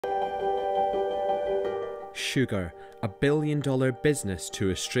Sugar, a billion-dollar business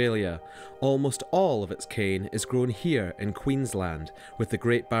to Australia. Almost all of its cane is grown here in Queensland, with the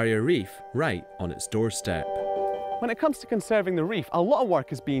Great Barrier Reef right on its doorstep. When it comes to conserving the reef, a lot of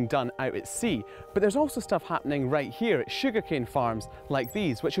work is being done out at sea, but there's also stuff happening right here at sugarcane farms like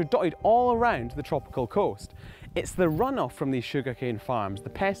these, which are dotted all around the tropical coast. It's the runoff from these sugarcane farms, the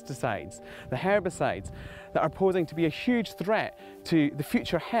pesticides, the herbicides, that are posing to be a huge threat to the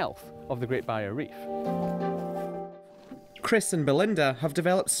future health of the Great Barrier Reef. Chris and Belinda have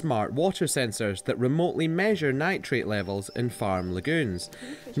developed smart water sensors that remotely measure nitrate levels in farm lagoons.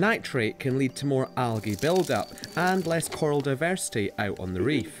 Nitrate can lead to more algae buildup and less coral diversity out on the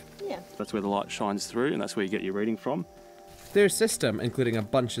reef. Yeah. That's where the light shines through, and that's where you get your reading from. Their system, including a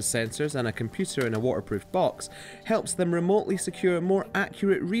bunch of sensors and a computer in a waterproof box, helps them remotely secure more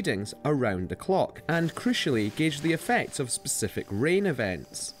accurate readings around the clock and crucially gauge the effects of specific rain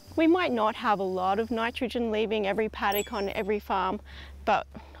events. We might not have a lot of nitrogen leaving every paddock on every farm, but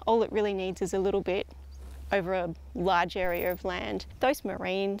all it really needs is a little bit over a large area of land. Those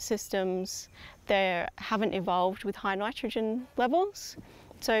marine systems, they haven't evolved with high nitrogen levels.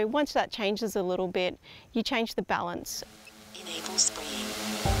 So once that changes a little bit, you change the balance. Enable spraying.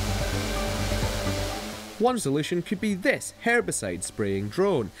 One solution could be this herbicide spraying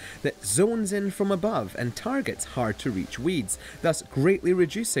drone that zones in from above and targets hard to reach weeds, thus greatly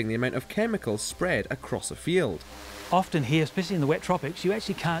reducing the amount of chemicals spread across a field. Often here, especially in the wet tropics, you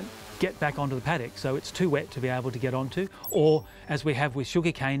actually can't get back onto the paddock, so it's too wet to be able to get onto, or as we have with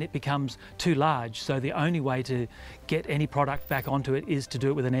sugarcane, it becomes too large, so the only way to get any product back onto it is to do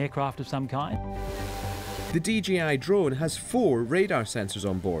it with an aircraft of some kind. The DJI drone has 4 radar sensors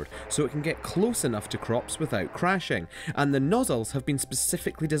on board, so it can get close enough to crops without crashing, and the nozzles have been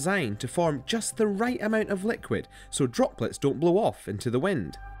specifically designed to form just the right amount of liquid so droplets don't blow off into the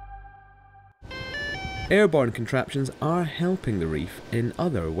wind. Airborne contraptions are helping the reef in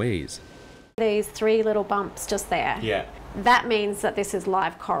other ways. These 3 little bumps just there. Yeah. That means that this is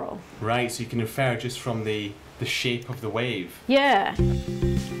live coral. Right, so you can infer just from the shape of the wave. Yeah.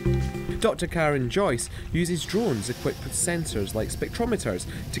 Dr. Karen Joyce uses drones equipped with sensors like spectrometers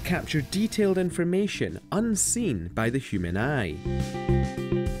to capture detailed information unseen by the human eye.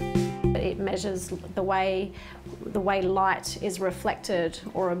 It measures the way light is reflected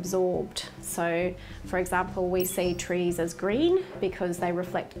or absorbed. So, for example, we see trees as green because they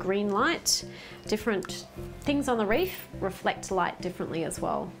reflect green light. Different things on the reef reflect light differently as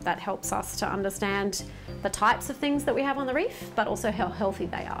well. That helps us to understand the types of things that we have on the reef, but also how healthy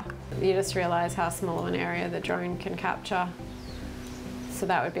they are. You just realise how small of an area the drone can capture. So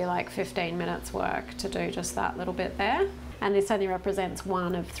that would be like 15 minutes work to do just that little bit there. And this only represents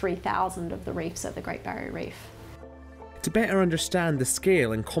 1 of 3,000 of the reefs at the Great Barrier Reef. To better understand the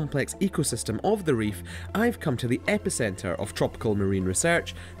scale and complex ecosystem of the reef, I've come to the epicentre of tropical marine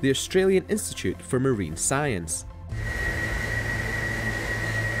research, the Australian Institute for Marine Science.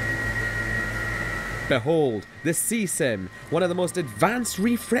 Behold, the CSIM, one of the most advanced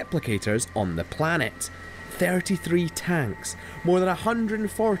reef replicators on the planet. 33 tanks, more than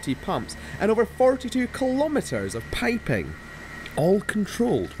 140 pumps, and over 42 kilometres of piping, all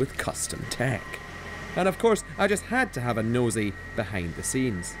controlled with custom tech. And of course, I just had to have a nosy behind the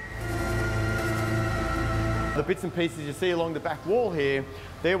scenes. The bits and pieces you see along the back wall here,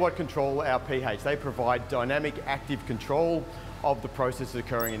 they're what control our pH. They provide dynamic, active control of the processes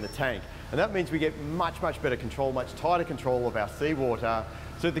occurring in the tank. And that means we get much better control, much tighter control of our seawater.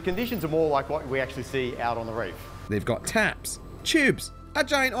 So the conditions are more like what we actually see out on the reef. They've got taps, tubes, a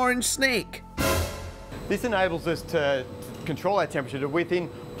giant orange snake. This enables us to control our temperature to within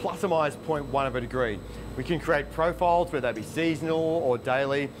plus or minus 0.1 of a degree. We can create profiles, whether they be seasonal or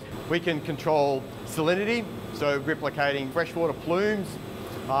daily. We can control salinity, so replicating freshwater plumes.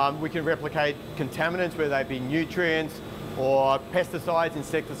 We can replicate contaminants, whether they be nutrients or pesticides,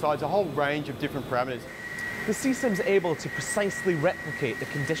 insecticides, a whole range of different parameters. The CSIM's able to precisely replicate the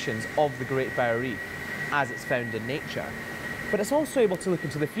conditions of the Great Barrier Reef as it's found in nature, but it's also able to look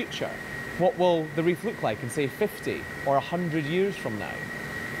into the future. What will the reef look like in, say, 50 or 100 years from now?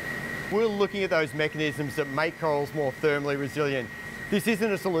 We're looking at those mechanisms that make corals more thermally resilient. This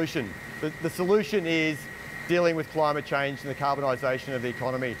isn't a solution. The solution is dealing with climate change and the carbonisation of the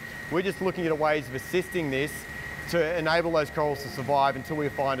economy. We're just looking at ways of assisting this to enable those corals to survive until we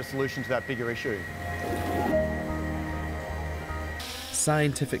find a solution to that bigger issue.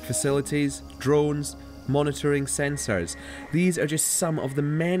 Scientific facilities, drones, monitoring sensors. These are just some of the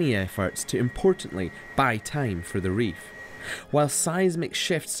many efforts to importantly buy time for the reef. While seismic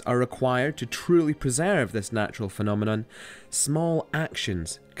shifts are required to truly preserve this natural phenomenon, small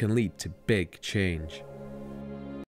actions can lead to big change.